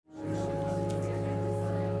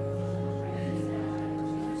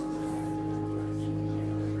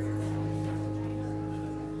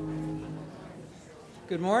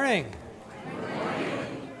Good morning.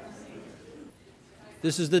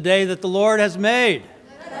 This is the day that the Lord has made.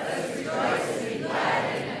 Let us rejoice and be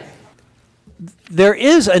glad in it. There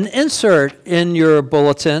is an insert in your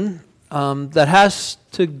bulletin that has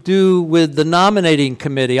to do with the nominating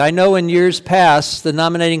committee. I know in years past the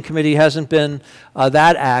nominating committee hasn't been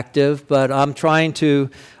that active, but I'm trying to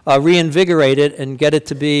reinvigorate it and get it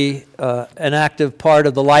to be an active part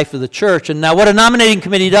of the life of the church. And now what a nominating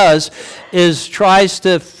committee does is tries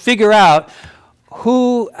to figure out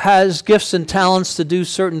who has gifts and talents to do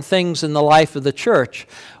certain things in the life of the church.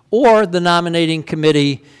 Or the nominating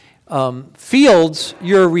committee fields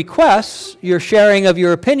your requests, your sharing of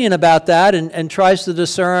your opinion about that, and tries to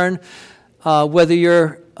discern whether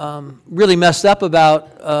you're really messed up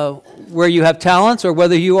about where you have talents or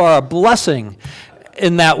whether you are a blessing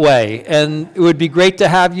in that way. And it would be great to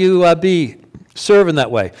have you serve in that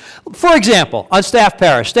way. For example, on staff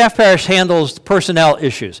parish handles personnel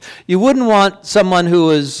issues. You wouldn't want someone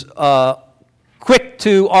who is quick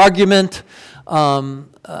to argument,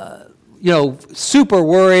 super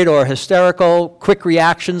worried or hysterical, quick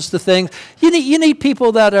reactions to things. You need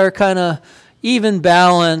people that are kind of even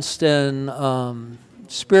balanced and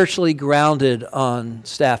spiritually grounded on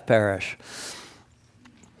staff parish.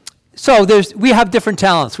 So we have different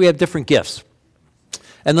talents, we have different gifts.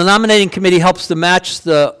 And the nominating committee helps to match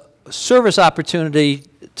the service opportunity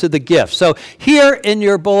to the gift. So here in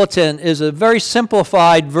your bulletin is a very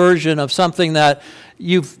simplified version of something that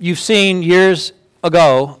you've seen years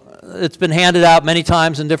ago. It's been handed out many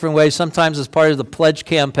times in different ways, sometimes as part of the pledge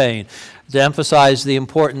campaign to emphasize the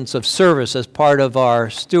importance of service as part of our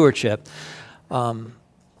stewardship.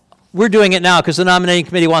 We're doing it now because the nominating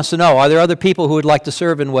committee wants to know, are there other people who would like to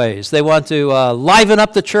serve in ways? They want to liven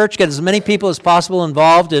up the church, get as many people as possible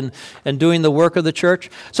involved in doing the work of the church.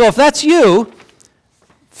 So if that's you,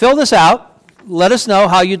 fill this out. Let us know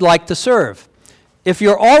how you'd like to serve. If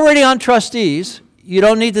you're already on trustees, you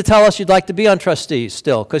don't need to tell us you'd like to be on trustees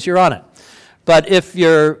still, because you're on it. But if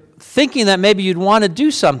you're thinking that maybe you'd want to do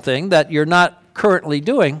something that you're not currently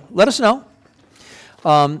doing, let us know.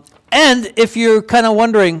 And if you're kind of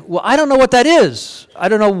wondering, well, I don't know what that is. I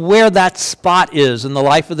don't know where that spot is in the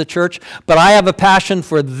life of the church, but I have a passion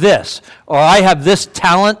for this, or I have this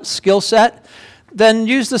talent, skill set, then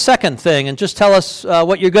use the second thing and just tell us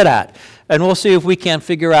what you're good at. And we'll see if we can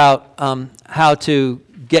figure out how to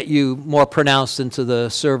get you more pronounced into the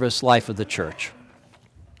service life of the church.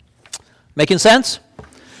 Making sense?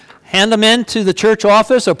 Hand them in to the church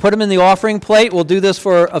office or put them in the offering plate. We'll do this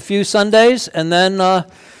for a few Sundays, and then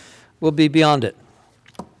we'll be beyond it.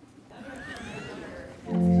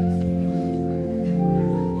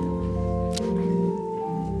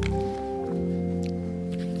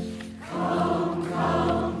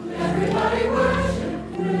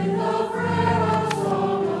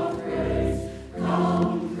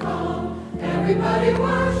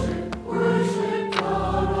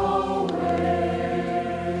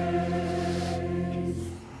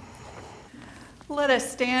 Let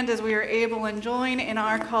us stand as we are able and join in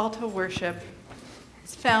our call to worship.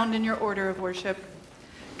 It's found in your order of worship.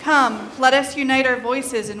 Come, let us unite our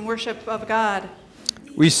voices in worship of God.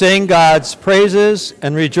 We sing God's praises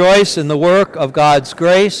and rejoice in the work of God's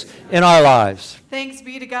grace in our lives. Thanks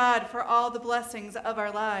be to God for all the blessings of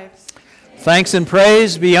our lives. Thanks and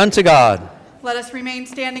praise be unto God. Let us remain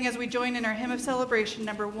standing as we join in our hymn of celebration,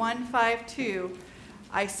 number 152,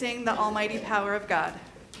 I Sing the Almighty Power of God.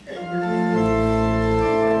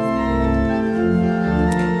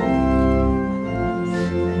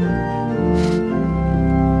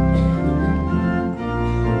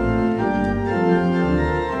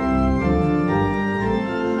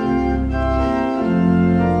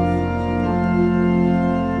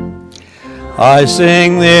 I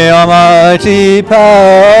sing the almighty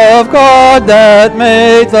power of God that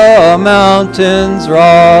made the mountains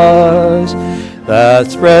rise,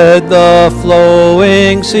 that spread the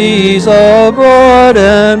flowing seas abroad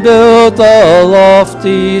and built the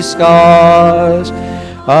lofty skies.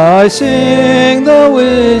 I sing the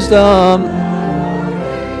wisdom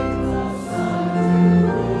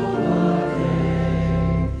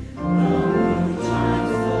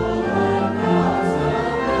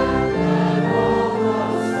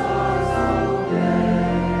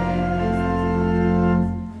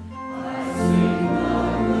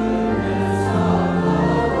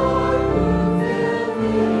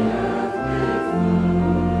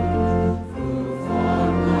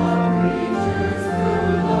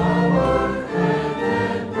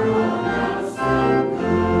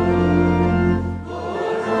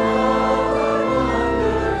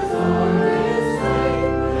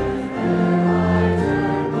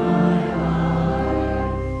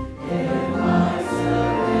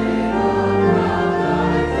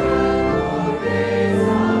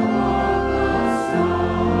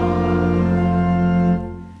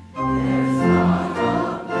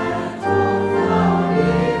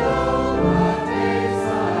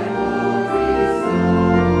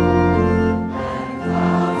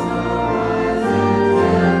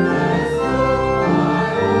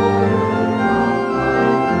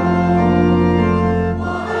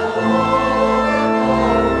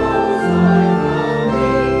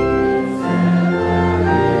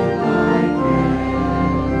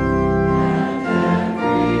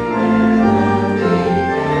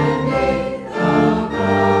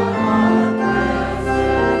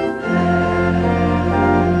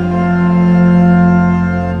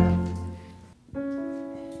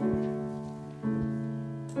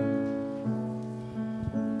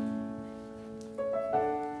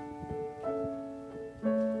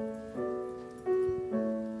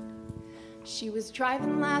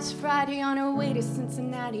driving last Friday on her way to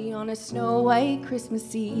Cincinnati on a snow-white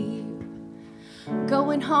Christmas Eve.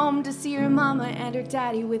 Going home to see her mama and her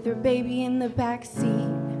daddy with her baby in the back seat.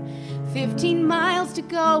 15 miles to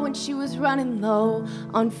go and she was running low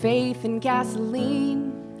on faith and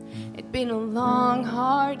gasoline. It'd been a long,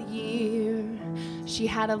 hard year. She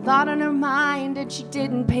had a lot on her mind and she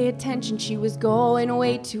didn't pay attention. She was going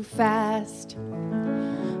way too fast.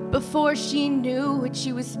 Before she knew it,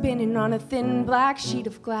 she was spinning on a thin black sheet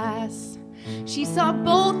of glass. She saw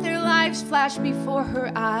both their lives flash before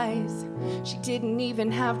her eyes. She didn't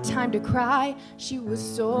even have time to cry. She was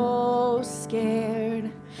so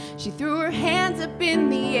scared. She threw her hands up in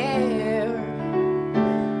the air.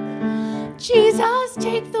 Jesus,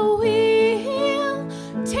 take the wheel.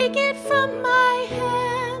 Take it from my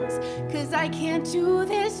hands, 'cause I can't do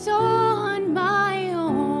this on my own.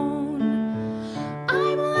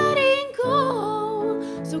 I'm letting go,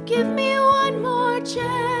 so give me one more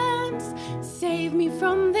chance. Save me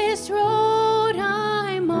from this road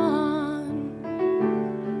I'm on.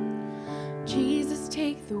 Jesus,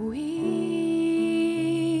 take the wheel.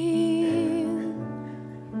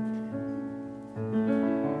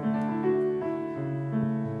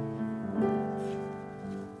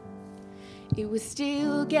 It was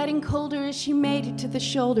still getting colder as she made it to the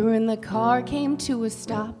shoulder and the car came to a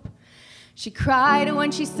stop. She cried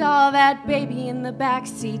when she saw that baby in the back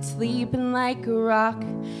seat sleeping like a rock.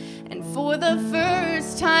 And for the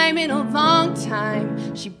first time in a long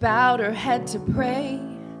time, she bowed her head to pray.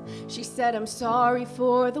 She said, I'm sorry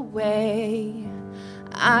for the way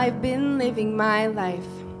I've been living my life.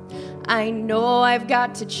 I know I've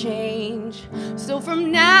got to change. So from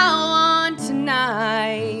now on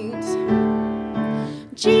tonight,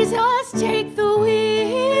 Jesus, take the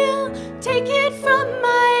wheel. Take it from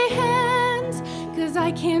my hands, 'cause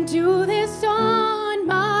I can't do this on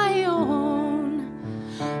my own.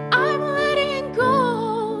 I'm letting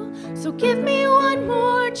go, so give me one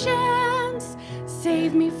more chance.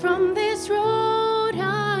 Save me from this road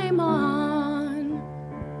I'm on.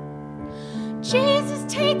 Jesus,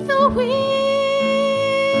 take the wheel.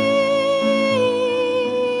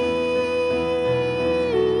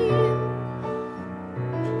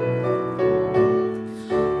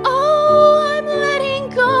 Oh, I'm letting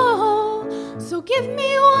go, so give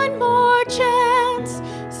me one more chance.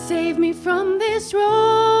 Save me from this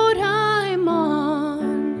road I'm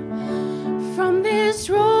on. From this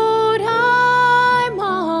road I'm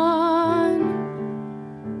on.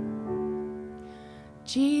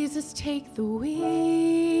 Jesus, take the wheel.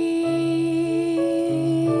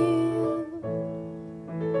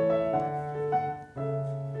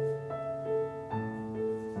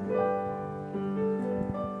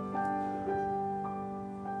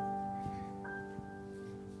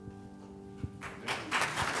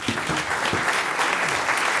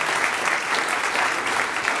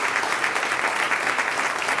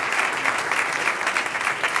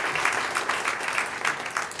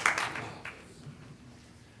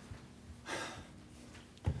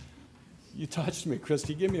 You touched me,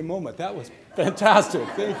 Christy. Give me a moment. That was fantastic.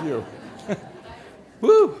 Thank you.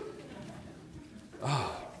 Woo!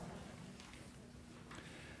 Oh.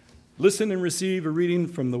 Listen and receive a reading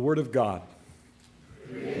from the Word of God.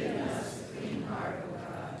 Create in us a clean heart, O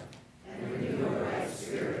God, and renew a right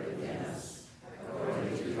spirit within us,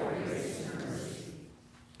 according to your grace and mercy.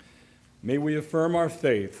 May we affirm our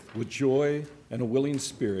faith with joy and a willing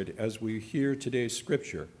spirit as we hear today's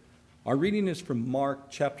scripture. Our reading is from Mark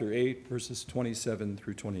chapter 8, verses 27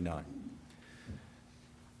 through 29.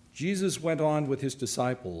 Jesus went on with his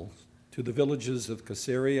disciples to the villages of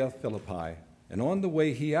Caesarea Philippi, and on the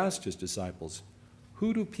way he asked his disciples,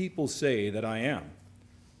 "Who do people say that I am?"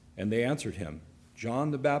 And they answered him, "John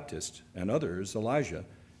the Baptist, and others Elijah,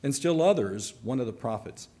 and still others one of the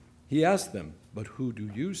prophets." He asked them, "But who do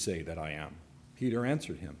you say that I am?" Peter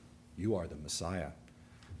answered him, "You are the Messiah."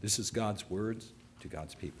 This is God's words to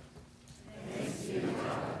God's people. Thanks be to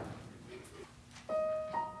God.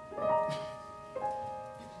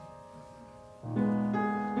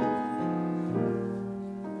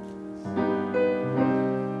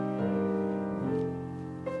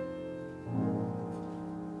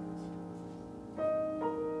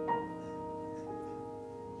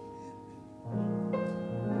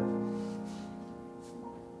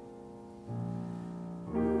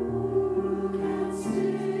 Who can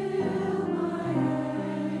still my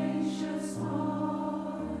anxious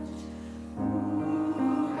heart?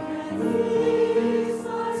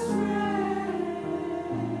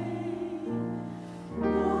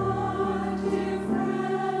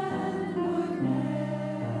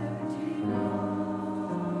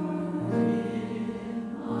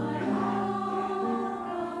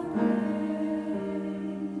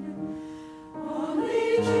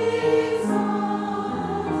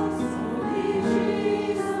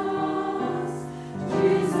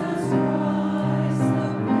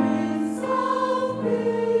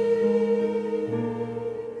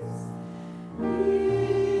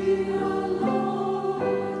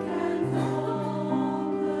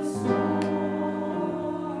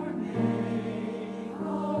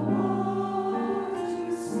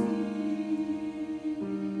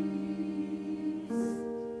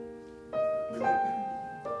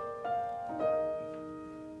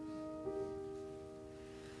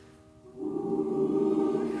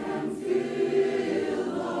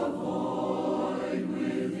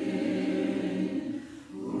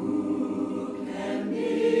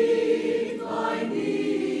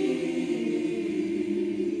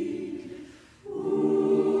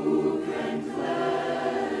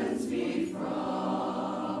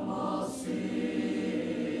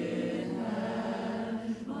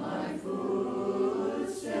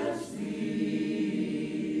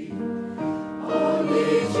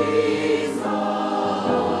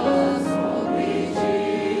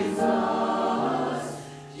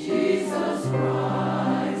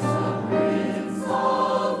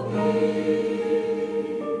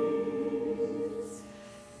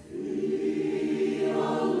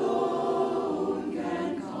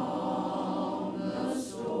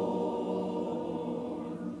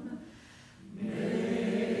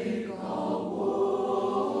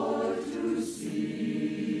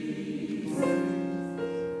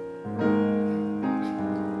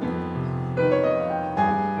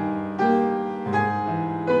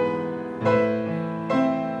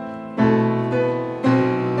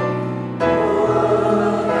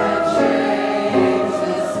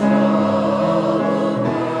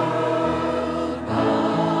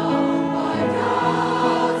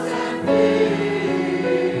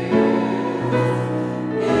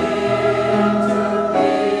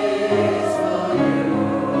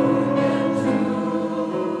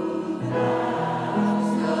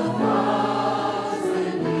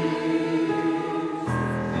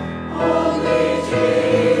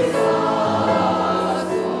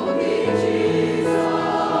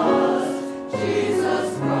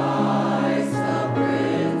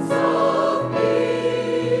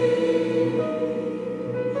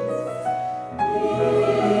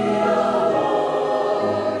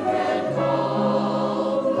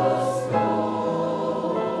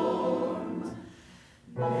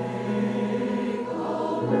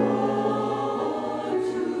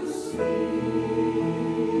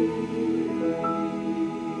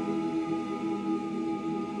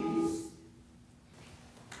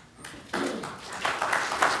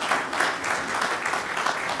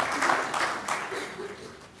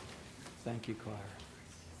 Thank you, choir.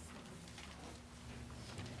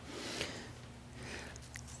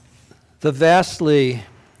 The vastly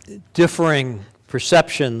differing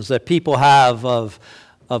perceptions that people have of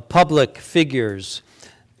public figures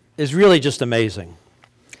is really just amazing.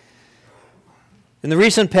 In the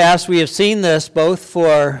recent past, we have seen this both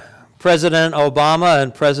for President Obama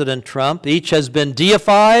and President Trump. Each has been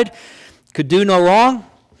deified, could do no wrong,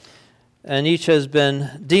 and each has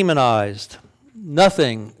been demonized.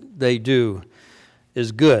 Nothing they do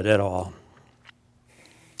is good at all.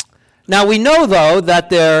 Now we know, though,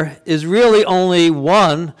 that there is really only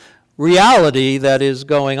one reality that is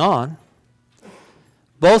going on.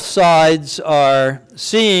 Both sides are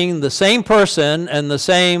seeing the same person and the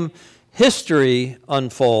same history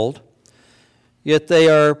unfold, yet they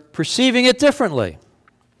are perceiving it differently,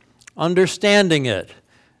 understanding it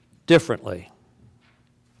differently.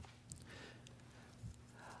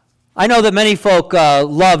 I know that many folk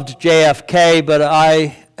loved JFK, but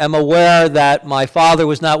I am aware that my father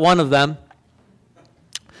was not one of them.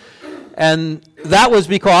 And that was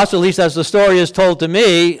because, at least as the story is told to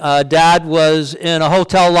me, Dad was in a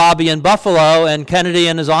hotel lobby in Buffalo, and Kennedy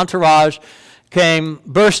and his entourage came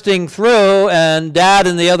bursting through, and Dad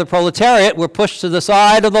and the other proletariat were pushed to the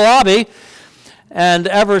side of the lobby. And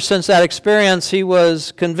ever since that experience, he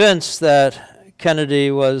was convinced that Kennedy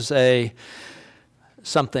was a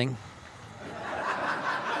something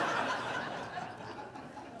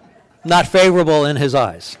not favorable in his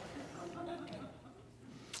eyes.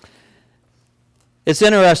 It's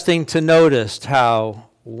interesting to notice how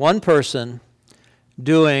one person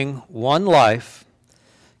doing one life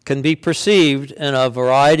can be perceived in a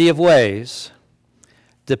variety of ways,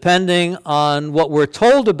 depending on what we're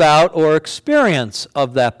told about or experience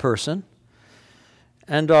of that person,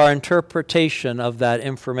 and our interpretation of that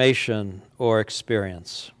information or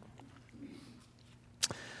experience.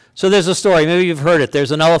 So there's a story, maybe you've heard it.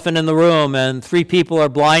 There's an elephant in the room, and 3 people are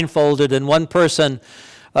blindfolded, and one person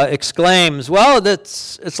exclaims, "Well,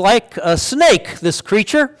 it's like a snake, this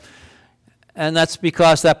creature." And that's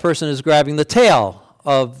because that person is grabbing the tail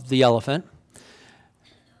of the elephant.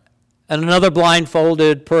 And another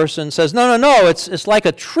blindfolded person says, no, it's like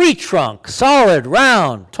a tree trunk, solid,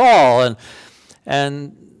 round, tall.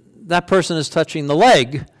 And that person is touching the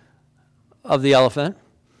leg of the elephant.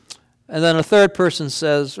 And then a third person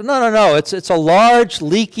says, no, it's a large,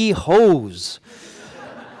 leaky hose.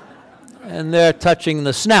 And they're touching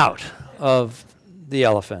the snout of the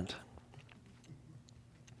elephant.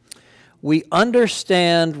 We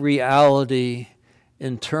understand reality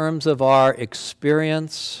in terms of our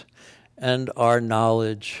experience and our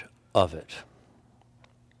knowledge of it.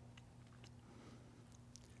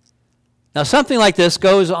 Now, something like this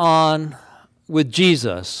goes on with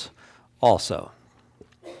Jesus also.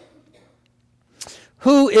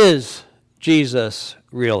 Who is Jesus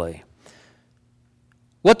really?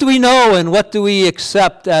 What do we know and what do we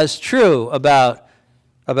accept as true about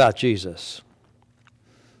Jesus?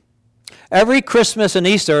 Every Christmas and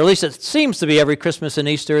Easter, or at least it seems to be every Christmas and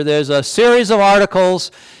Easter, there's a series of articles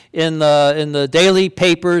in the daily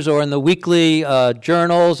papers or in the weekly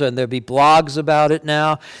journals, and there'll be blogs about it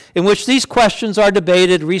now, in which these questions are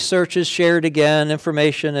debated, research is shared again,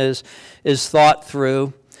 information is thought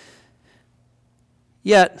through.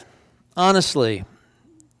 Yet, honestly,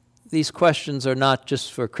 these questions are not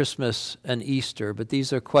just for Christmas and Easter, but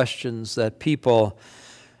these are questions that people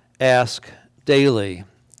ask daily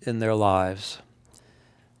in their lives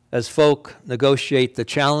as folk negotiate the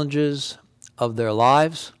challenges of their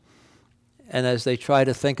lives and as they try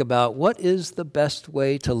to think about what is the best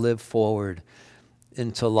way to live forward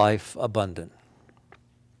into life abundant.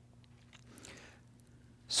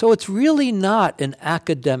 So it's really not an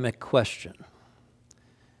academic question.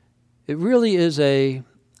 It really is a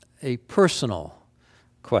personal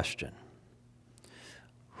question.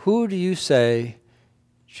 Who do you say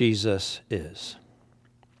Jesus is?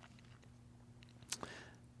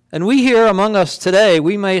 And we here among us today,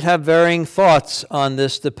 we might have varying thoughts on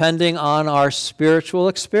this depending on our spiritual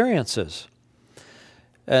experiences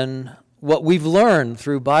and what we've learned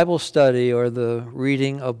through Bible study or the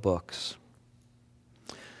reading of books.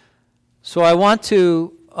 So I want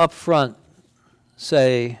to up front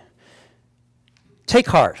say, take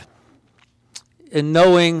heart in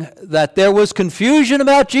knowing that there was confusion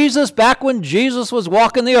about Jesus back when Jesus was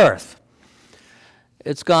walking the earth.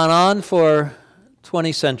 It's gone on for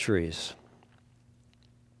 20 centuries.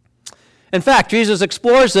 In fact, Jesus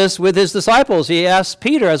explores this with his disciples. He asks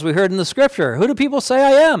Peter, as we heard in the scripture, who do people say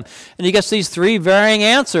I am? And he gets these three varying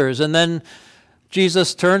answers. And then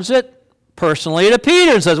Jesus turns it personally to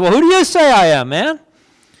Peter and says, well, who do you say I am, man?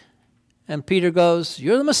 And Peter goes,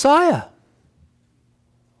 you're the Messiah.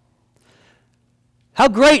 How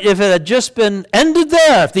great if it had just been ended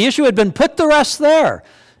there, if the issue had been put to rest there.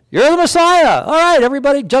 You're the Messiah. All right,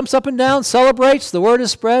 everybody jumps up and down, celebrates, the word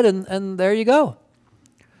is spread, and there you go.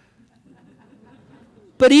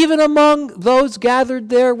 But even among those gathered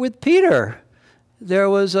there with Peter, there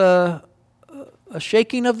was a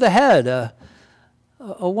shaking of the head, a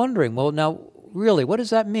wondering, well, now, really, what does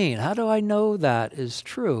that mean? How do I know that is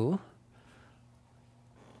true?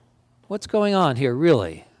 What's going on here,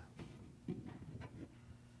 really?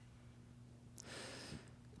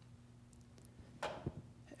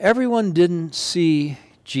 Everyone didn't see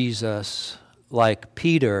Jesus like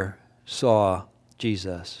Peter saw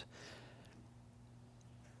Jesus.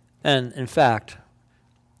 And in fact,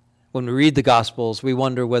 when we read the Gospels, we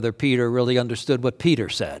wonder whether Peter really understood what Peter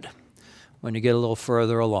said when you get a little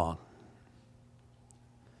further along.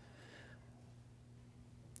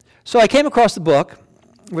 So I came across the book,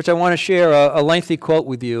 which I want to share a lengthy quote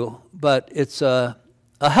with you, but it's a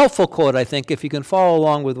helpful quote, I think, if you can follow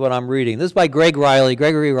along with what I'm reading. This is by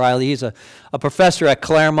Gregory Riley. He's a professor at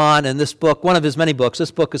Claremont, and this book, one of his many books,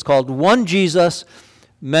 this book is called One Jesus,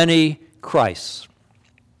 Many Christs.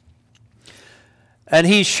 And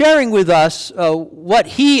he's sharing with us what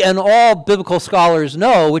he and all biblical scholars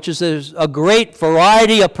know, which is there's a great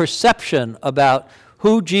variety of perception about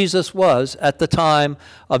who Jesus was at the time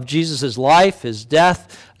of Jesus' life, his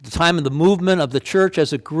death, at the time of the movement of the church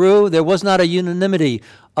as it grew. There was not a unanimity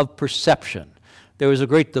of perception. There was a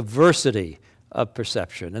great diversity of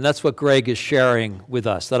perception. And that's what Greg is sharing with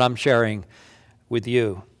us, that I'm sharing with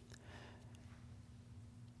you.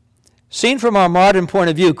 Seen from our modern point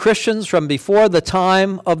of view, Christians from before the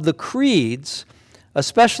time of the creeds,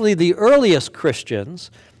 especially the earliest Christians,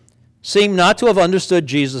 seem not to have understood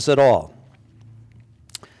Jesus at all.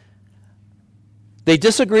 They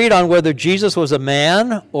disagreed on whether Jesus was a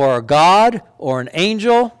man or a God or an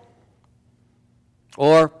angel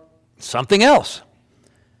or something else.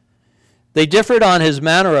 They differed on his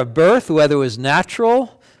manner of birth, whether it was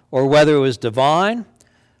natural or whether it was divine,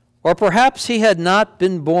 or perhaps he had not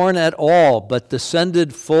been born at all but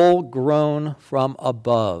descended full grown from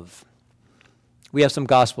above. We have some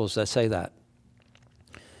Gospels that say that.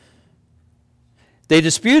 They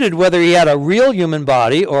disputed whether he had a real human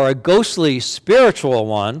body or a ghostly spiritual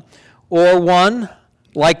one, or one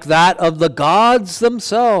like that of the gods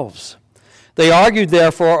themselves. They argued,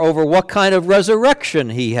 therefore, over what kind of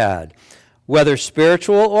resurrection he had. whether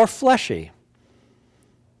spiritual or fleshy.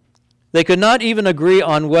 They could not even agree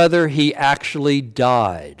on whether he actually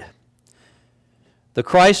died. The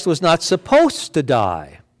Christ was not supposed to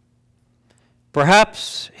die.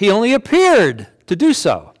 Perhaps he only appeared to do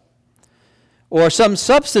so. Or some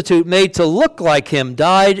substitute made to look like him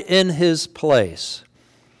died in his place.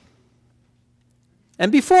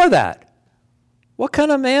 And before that, what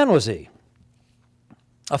kind of man was he?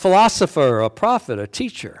 A philosopher, a prophet, a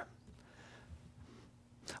teacher?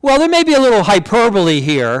 Well, there may be a little hyperbole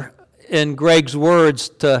here in Greg's words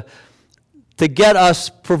to get us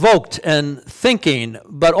provoked and thinking,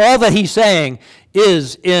 but all that he's saying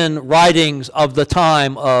is in writings of the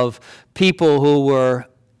time of people who were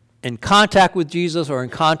in contact with Jesus or in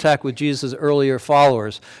contact with Jesus' earlier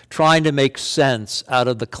followers, trying to make sense out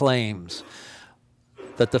of the claims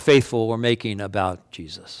that the faithful were making about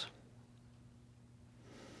Jesus.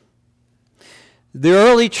 The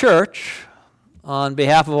early church, on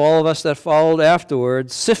behalf of all of us that followed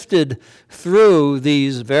afterwards, sifted through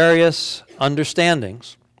these various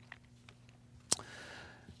understandings.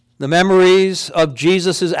 The memories of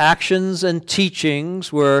Jesus' actions and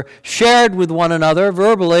teachings were shared with one another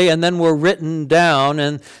verbally and then were written down,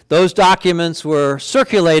 and those documents were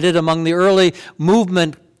circulated among the early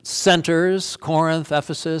movement centers, Corinth,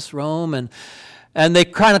 Ephesus, Rome, and they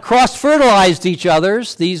kind of cross-fertilized each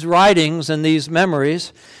other's, these writings and these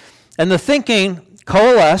memories. And the thinking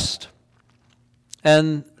coalesced,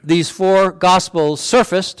 and these four Gospels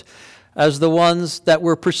surfaced as the ones that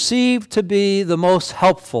were perceived to be the most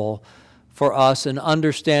helpful for us in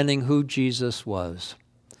understanding who Jesus was.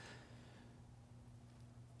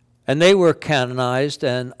 And they were canonized,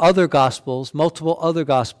 and other Gospels, multiple other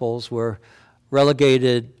Gospels, were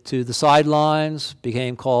relegated to the sidelines,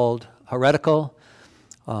 became called heretical,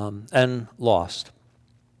 and lost.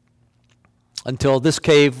 Until this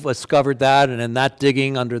cave discovered that, and in that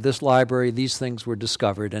digging under this library, these things were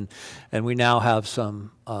discovered, and we now have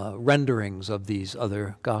some renderings of these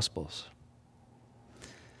other Gospels.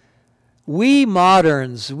 We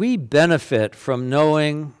moderns, we benefit from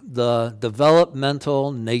knowing the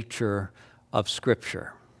developmental nature of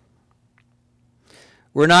Scripture.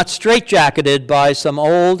 We're not straitjacketed by some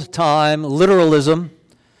old-time literalism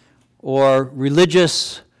or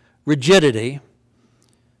religious rigidity.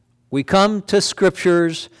 We come to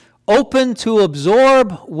Scriptures open to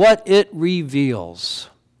absorb what it reveals,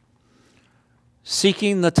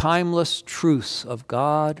 seeking the timeless truths of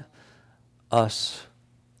God, us,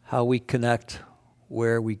 how we connect,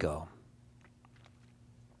 where we go.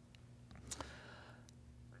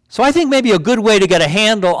 So I think maybe a good way to get a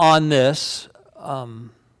handle on this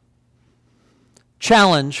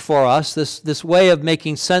challenge for us, this way of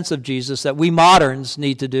making sense of Jesus that we moderns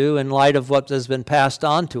need to do in light of what has been passed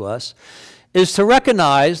on to us, is to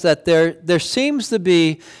recognize that there seems to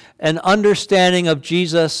be an understanding of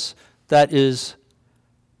Jesus that is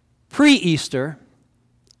pre-Easter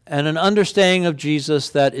and an understanding of Jesus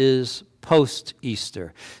that is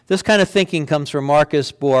post-Easter. This kind of thinking comes from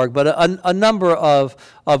Marcus Borg, but a number of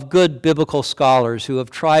good biblical scholars who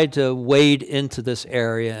have tried to wade into this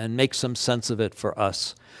area and make some sense of it for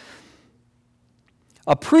us.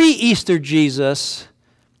 A pre-Easter Jesus,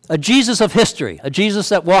 a Jesus of history, a Jesus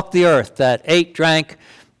that walked the earth, that ate, drank,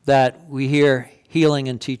 that we hear healing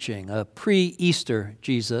and teaching, a pre-Easter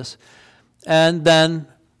Jesus, and then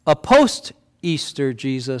a post-Easter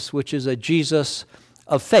Jesus, which is a Jesus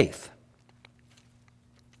of faith.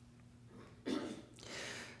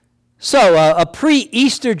 So a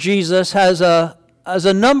pre-Easter Jesus has a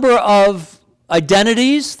number of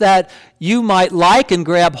identities that you might like and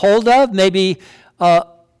grab hold of. Maybe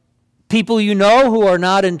people you know who are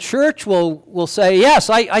not in church will say, yes,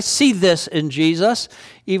 I see this in Jesus,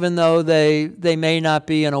 even though they may not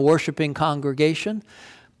be in a worshiping congregation.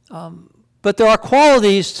 But there are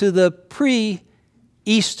qualities to the pre-Easter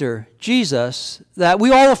Jesus that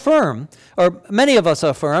we all affirm, or many of us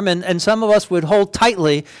affirm, and some of us would hold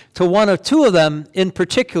tightly to one or two of them in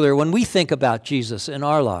particular when we think about Jesus in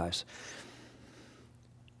our lives.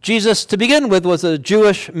 Jesus, to begin with, was a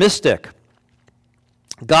Jewish mystic.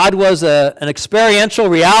 God was an experiential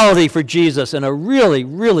reality for Jesus in a really,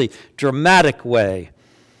 really dramatic way.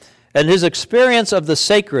 And his experience of the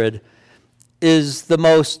sacred is the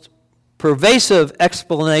most pervasive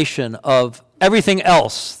explanation of everything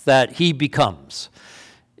else that he becomes,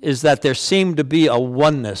 is that there seemed to be a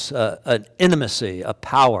oneness, an intimacy, a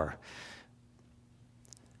power.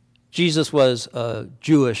 Jesus was a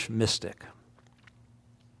Jewish mystic.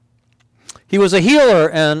 He was a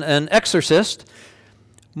healer and an exorcist.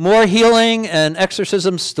 More healing and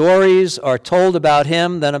exorcism stories are told about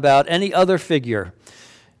him than about any other figure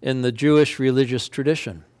in the Jewish religious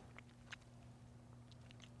tradition.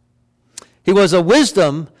 He was a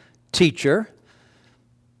wisdom teacher.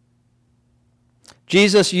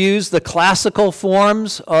 Jesus used the classical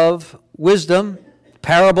forms of wisdom,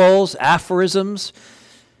 parables, aphorisms,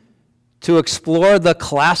 to explore the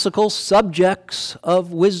classical subjects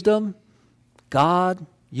of wisdom, God,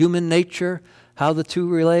 human nature, how the two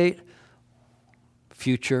relate,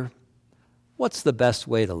 future. What's the best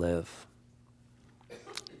way to live?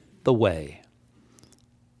 The way.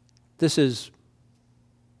 This is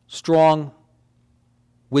strong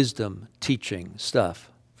wisdom teaching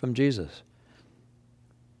stuff from Jesus.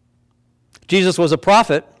 Jesus was a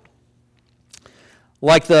prophet.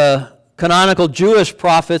 Like the canonical Jewish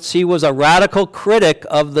prophets, he was a radical critic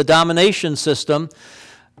of the domination system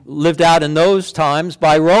lived out in those times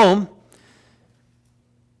by Rome.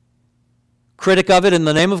 Critic of it in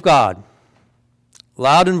the name of God.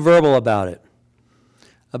 Loud and verbal about it.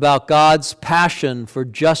 About God's passion for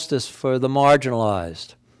justice for the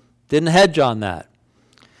marginalized. Didn't hedge on that.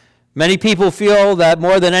 Many people feel that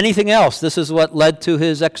more than anything else, this is what led to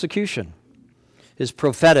his execution, his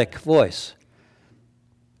prophetic voice.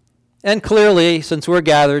 And clearly, since we're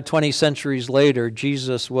gathered 20 centuries later,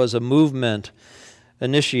 Jesus was a movement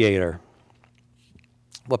initiator.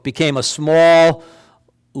 What became a small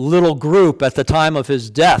little group at the time of his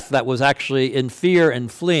death that was actually in fear and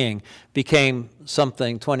fleeing became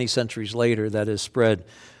something 20 centuries later that is spread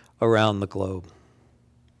around the globe.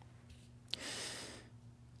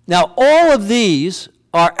 Now, all of these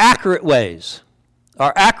are accurate ways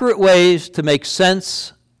to make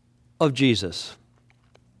sense of Jesus.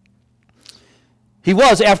 He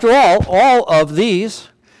was, after all of these,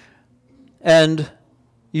 and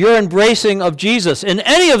your embracing of Jesus in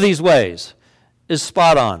any of these ways is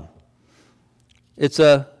spot on. It's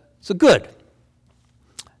a good.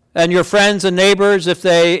 And your friends and neighbors, if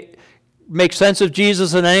they make sense of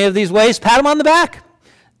Jesus in any of these ways, pat them on the back.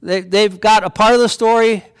 They've got a part of the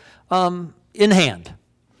story in hand.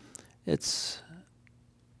 It's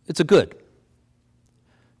a good.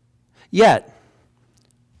 Yet,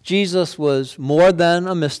 Jesus was more than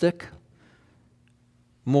a mystic,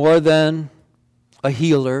 more than a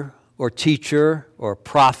healer or teacher or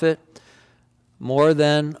prophet, more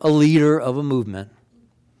than a leader of a movement.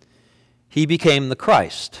 He became the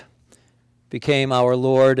Christ, became our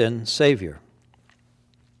Lord and Savior.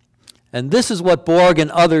 And this is what Borg and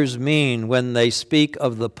others mean when they speak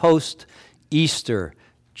of the post-Easter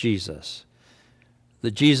Jesus,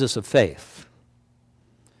 the Jesus of faith.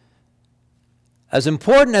 As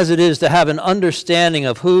important as it is to have an understanding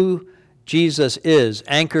of who Jesus is,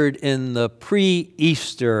 anchored in the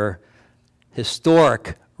pre-Easter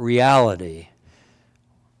historic reality,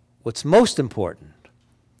 what's most important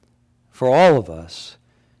for all of us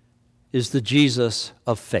is the Jesus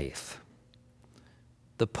of faith,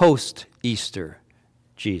 the post-Easter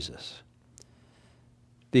Jesus.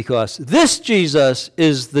 Because this Jesus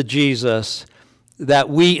is the Jesus that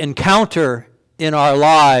we encounter in our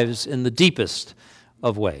lives in the deepest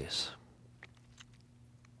of ways.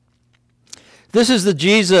 This is the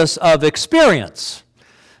Jesus of experience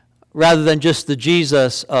rather than just the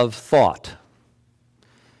Jesus of thought,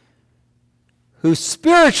 who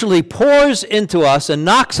spiritually pours into us and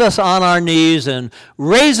knocks us on our knees and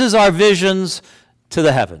raises our visions to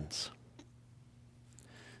the heavens.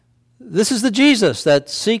 This is the Jesus that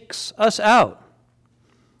seeks us out,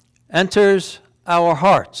 enters our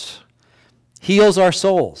hearts, heals our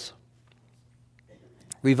souls,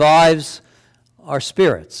 revives our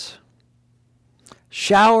spirits,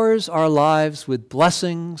 showers our lives with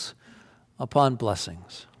blessings upon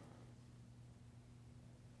blessings.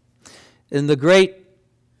 In the great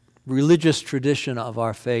religious tradition of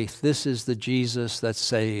our faith, this is the Jesus that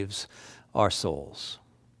saves our souls.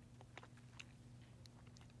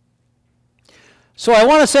 So I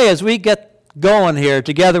want to say, as we get going here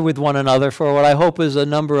together with one another for what I hope is a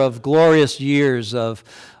number of glorious years of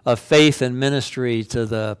faith and ministry to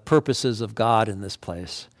the purposes of God in this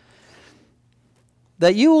place,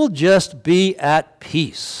 that you will just be at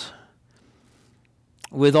peace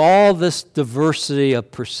with all this diversity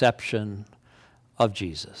of perception of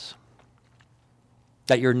Jesus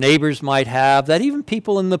that your neighbors might have, that even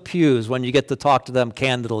people in the pews, when you get to talk to them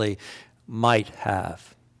candidly, might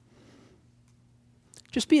have.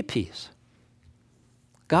 Just be at peace.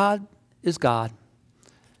 God is God.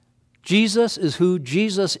 Jesus is who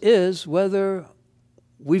Jesus is, whether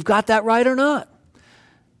we've got that right or not.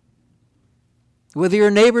 Whether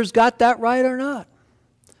your neighbor's got that right or not.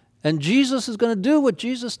 And Jesus is going to do what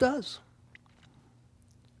Jesus does,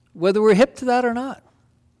 whether we're hip to that or not.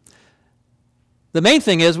 The main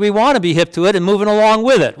thing is we want to be hip to it and moving along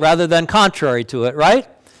with it rather than contrary to it, right?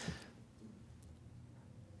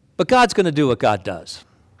 But God's going to do what God does.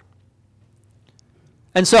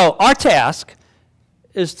 And so our task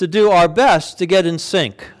is to do our best to get in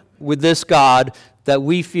sync with this God that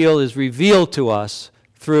we feel is revealed to us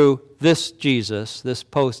through this Jesus, this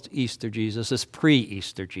post-Easter Jesus, this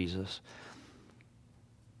pre-Easter Jesus.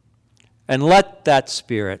 And let that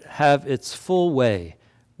Spirit have its full way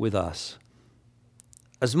with us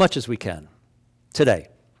as much as we can today.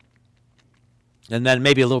 And then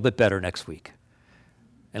maybe a little bit better next week.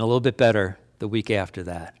 And a little bit better the week after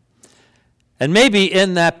that. And maybe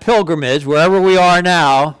in that pilgrimage, wherever we are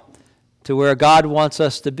now, to where God wants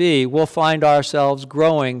us to be, we'll find ourselves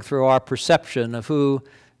growing through our perception of who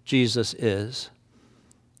Jesus is.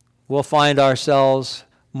 We'll find ourselves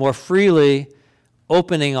more freely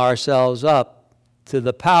opening ourselves up to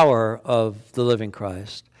the power of the living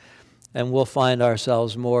Christ. And we'll find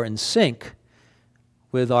ourselves more in sync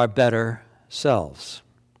with our better selves.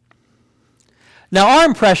 Now, our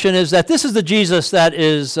impression is that this is the Jesus that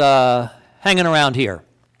is hanging around here.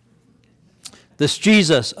 This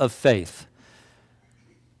Jesus of faith.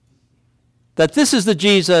 That this is the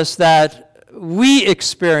Jesus that we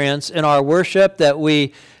experience in our worship, that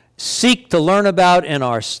we seek to learn about in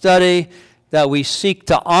our study, that we seek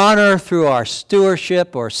to honor through our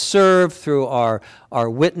stewardship or serve through our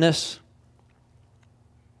witness.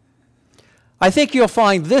 I think you'll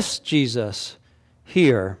find this Jesus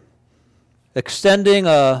here extending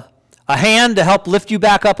a hand to help lift you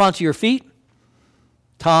back up onto your feet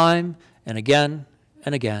time and again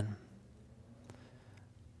and again.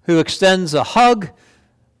 Who extends a hug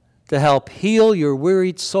to help heal your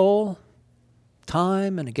wearied soul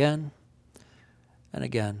time and again and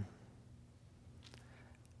again.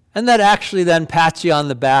 And that actually then pats you on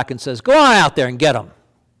the back and says, go on out there and get them.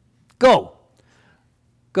 Go.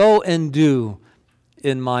 Go and do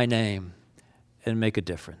in my name and make a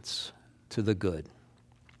difference to the good.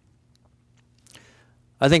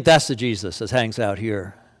 I think that's the Jesus that hangs out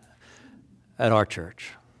here at our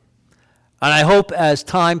church. And I hope as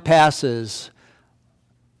time passes,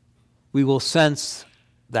 we will sense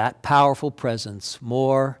that powerful presence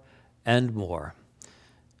more and more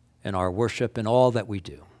in our worship and all that we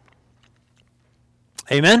do.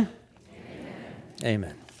 Amen? Amen.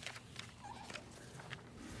 Amen.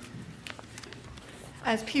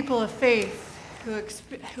 As people of faith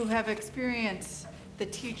who have experienced the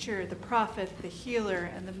teacher, the prophet, the healer,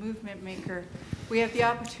 and the movement maker, we have the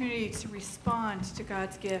opportunity to respond to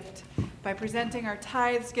God's gift by presenting our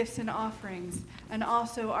tithes, gifts, and offerings, and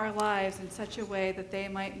also our lives in such a way that they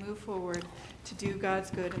might move forward to do God's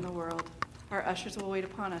good in the world. Our ushers will wait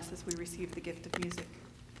upon us as we receive the gift of music.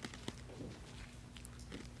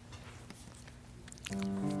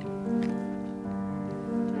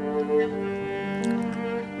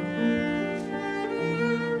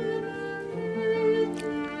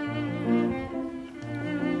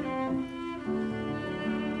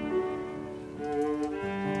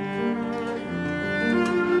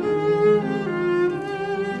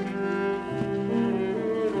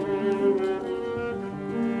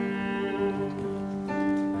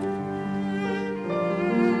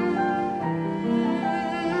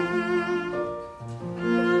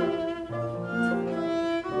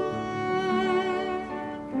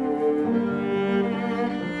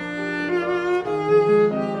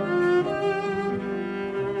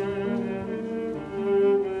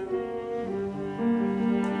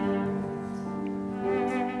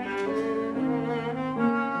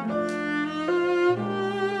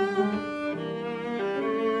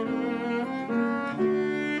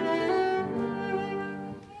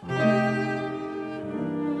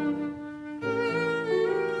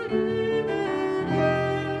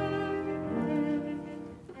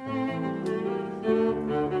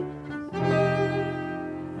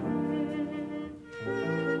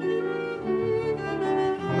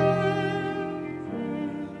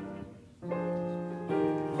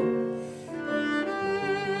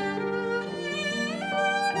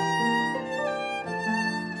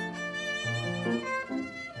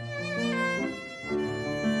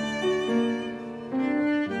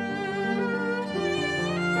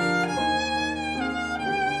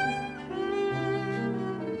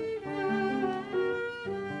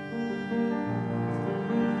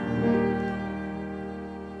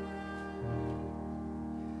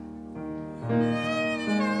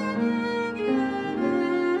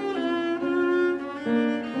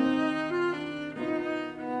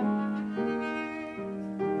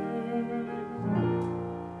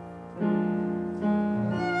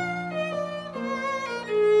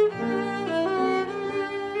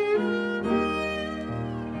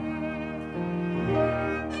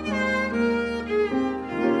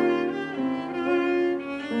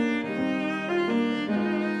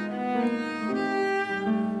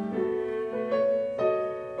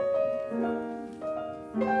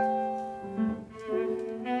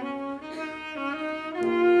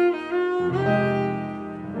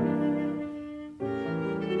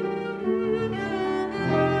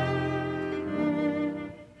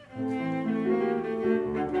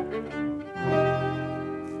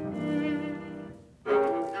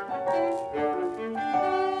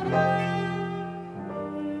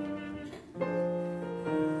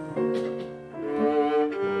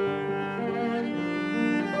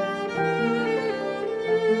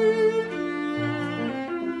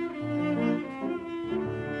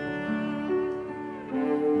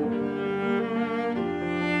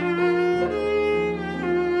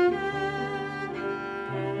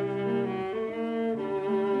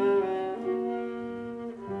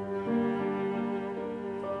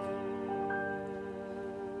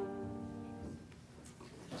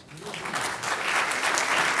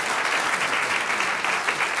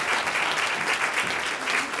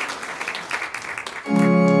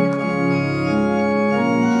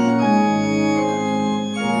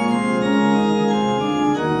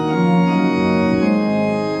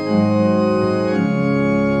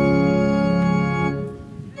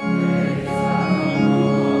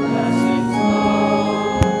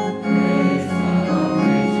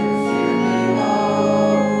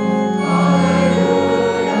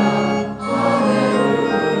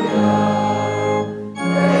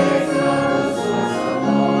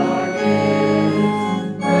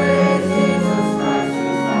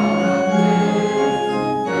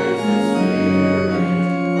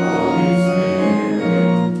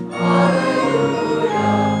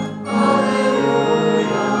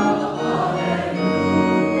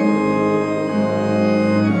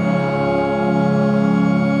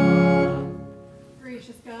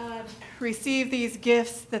 receive these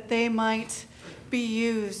gifts that they might be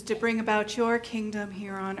used to bring about your kingdom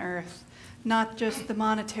here on earth. Not just the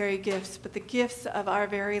monetary gifts, but the gifts of our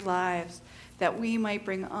very lives, that we might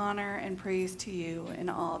bring honor and praise to you in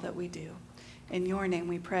all that we do. In your name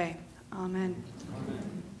we pray. Amen.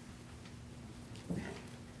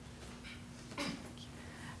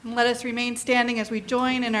 And let us remain standing as we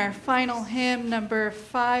join in our final hymn, number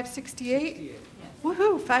 568.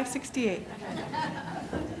 Woohoo, 568.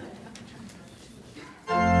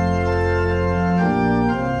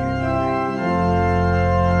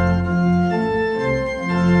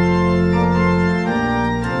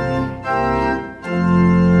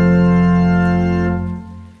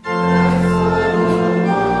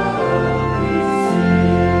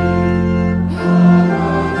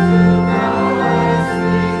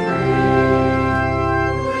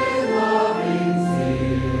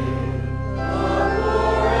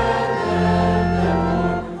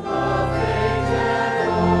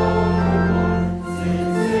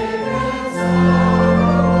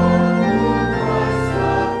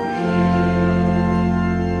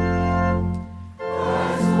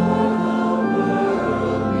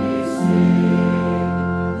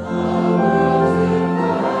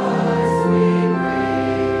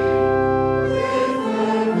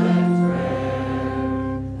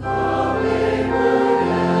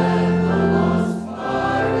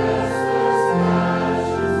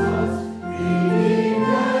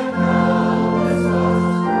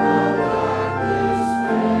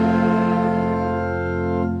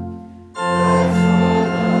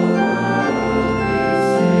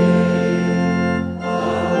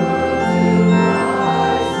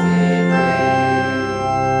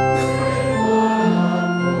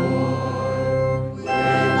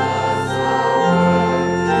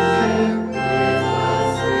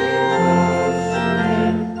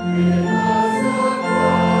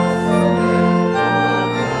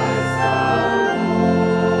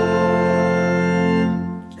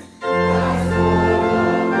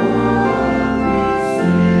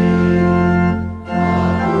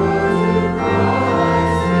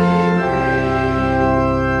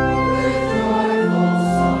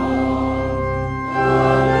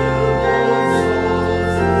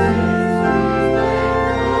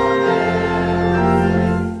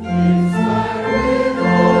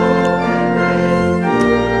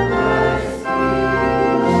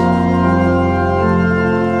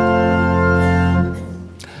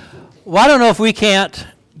 Well, I don't know if we can't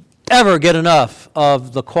ever get enough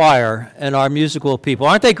of the choir and our musical people.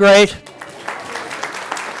 Aren't they great?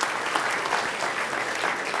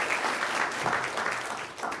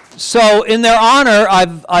 So in their honor,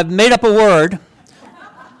 I've made up a word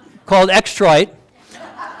called extroit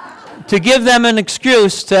to give them an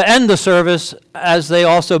excuse to end the service as they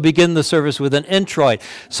also begin the service with an introit.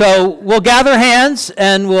 So we'll gather hands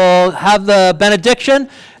and we'll have the benediction,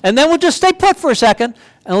 and then we'll just stay put for a second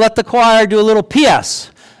and let the choir do a little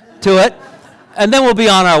PS to it, and then we'll be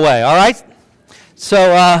on our way, all right?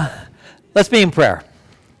 So let's be in prayer.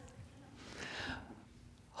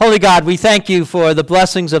 Holy God, we thank you for the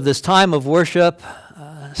blessings of this time of worship.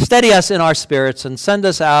 Steady us in our spirits and send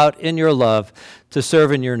us out in your love to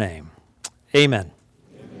serve in your name. Amen.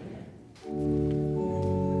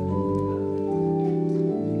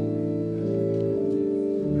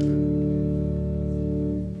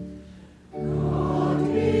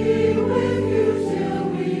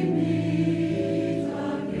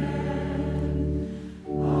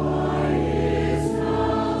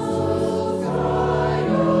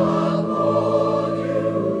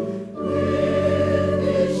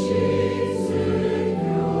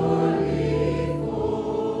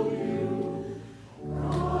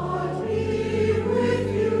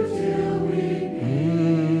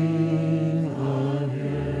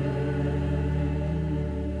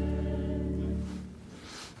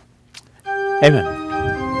 Amen.